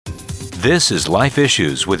This is Life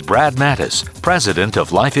Issues with Brad Mattis, president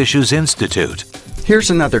of Life Issues Institute.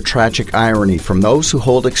 Here's another tragic irony from those who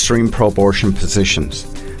hold extreme pro-abortion positions.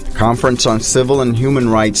 The Conference on Civil and Human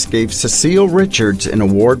Rights gave Cecile Richards an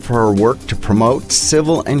award for her work to promote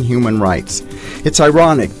civil and human rights. It's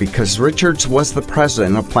ironic because Richards was the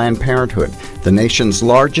president of Planned Parenthood, the nation's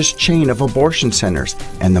largest chain of abortion centers,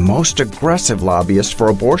 and the most aggressive lobbyist for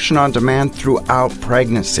abortion on demand throughout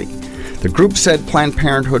pregnancy. The group said Planned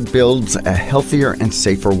Parenthood builds a healthier and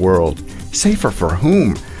safer world. Safer for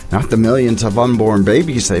whom? Not the millions of unborn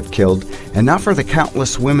babies they've killed, and not for the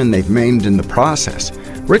countless women they've maimed in the process.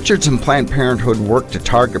 Richards and Planned Parenthood work to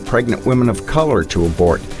target pregnant women of color to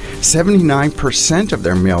abort. 79% of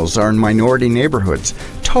their mills are in minority neighborhoods,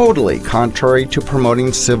 totally contrary to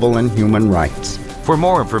promoting civil and human rights. For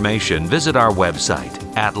more information, visit our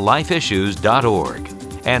website at lifeissues.org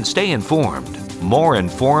and stay informed, more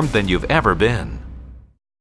informed than you've ever been.